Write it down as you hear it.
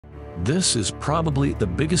This is probably the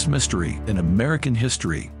biggest mystery in American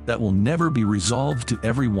history that will never be resolved to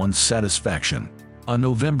everyone's satisfaction. On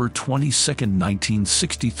November 22,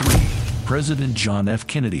 1963, President John F.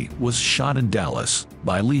 Kennedy was shot in Dallas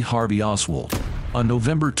by Lee Harvey Oswald. On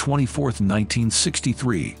November 24,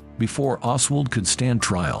 1963, before Oswald could stand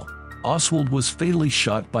trial, Oswald was fatally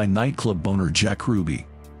shot by nightclub owner Jack Ruby.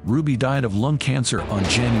 Ruby died of lung cancer on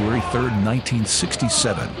January 3,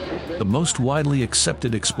 1967. The most widely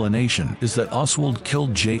accepted explanation is that Oswald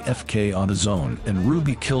killed JFK on his own and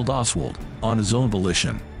Ruby killed Oswald on his own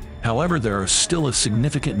volition. However, there are still a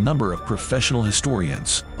significant number of professional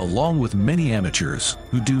historians, along with many amateurs,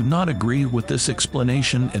 who do not agree with this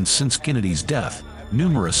explanation, and since Kennedy's death,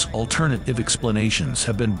 numerous alternative explanations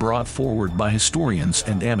have been brought forward by historians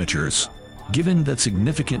and amateurs. Given that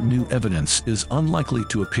significant new evidence is unlikely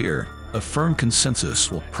to appear, a firm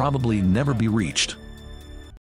consensus will probably never be reached.